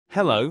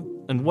Hello,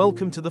 and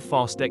welcome to the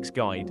Fastex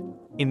Guide.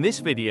 In this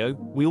video,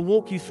 we'll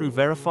walk you through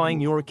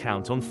verifying your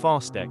account on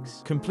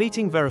Fastex.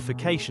 Completing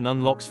verification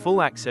unlocks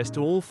full access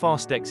to all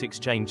Fastex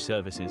Exchange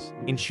services,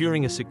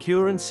 ensuring a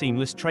secure and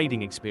seamless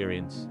trading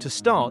experience. To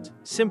start,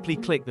 simply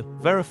click the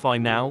Verify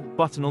Now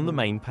button on the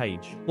main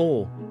page.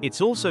 Or, it's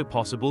also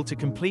possible to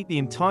complete the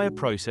entire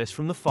process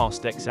from the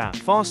Fastex app.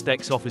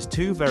 Fastex offers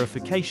two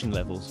verification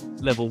levels,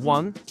 Level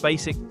 1,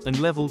 Basic, and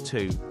Level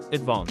 2,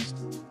 Advanced.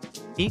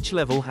 Each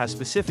level has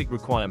specific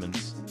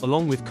requirements,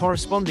 along with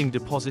corresponding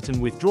deposit and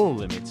withdrawal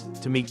limits,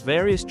 to meet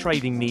various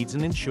trading needs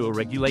and ensure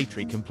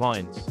regulatory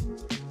compliance.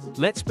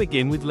 Let's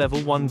begin with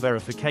Level 1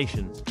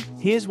 verification.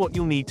 Here's what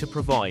you'll need to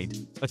provide: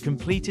 a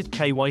completed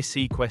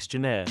KYC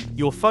questionnaire,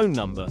 your phone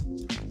number,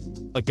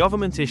 a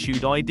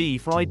government-issued ID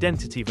for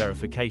identity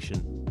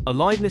verification, a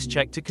liveness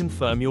check to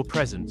confirm your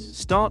presence.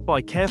 Start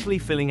by carefully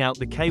filling out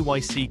the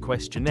KYC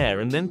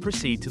questionnaire and then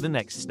proceed to the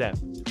next step.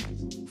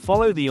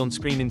 Follow the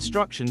on-screen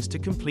instructions to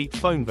complete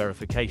phone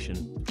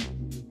verification.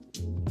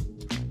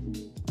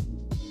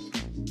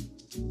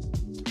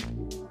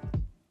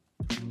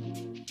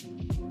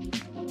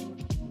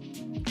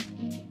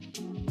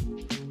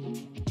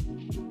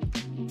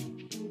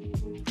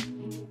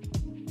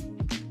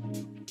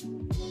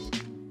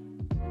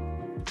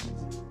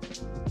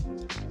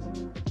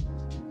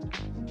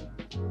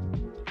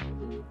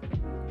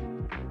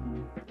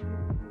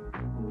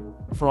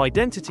 For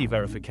identity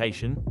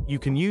verification, you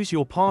can use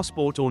your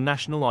passport or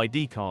national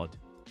ID card.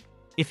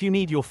 If you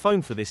need your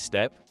phone for this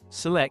step,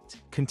 select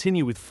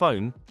Continue with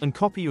Phone, and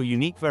copy your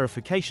unique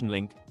verification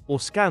link, or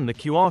scan the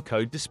QR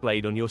code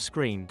displayed on your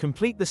screen.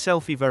 Complete the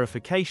selfie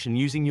verification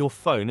using your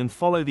phone and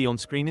follow the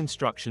on-screen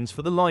instructions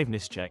for the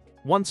liveness check.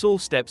 Once all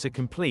steps are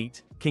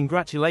complete,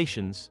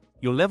 congratulations,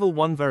 your Level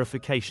 1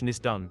 verification is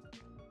done.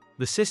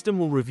 The system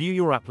will review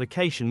your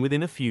application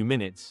within a few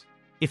minutes.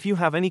 If you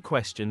have any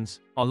questions,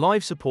 our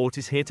live support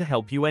is here to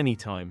help you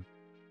anytime.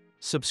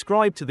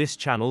 Subscribe to this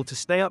channel to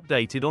stay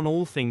updated on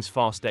all things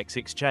Fastex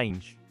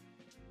Exchange.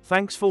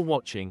 Thanks for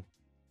watching.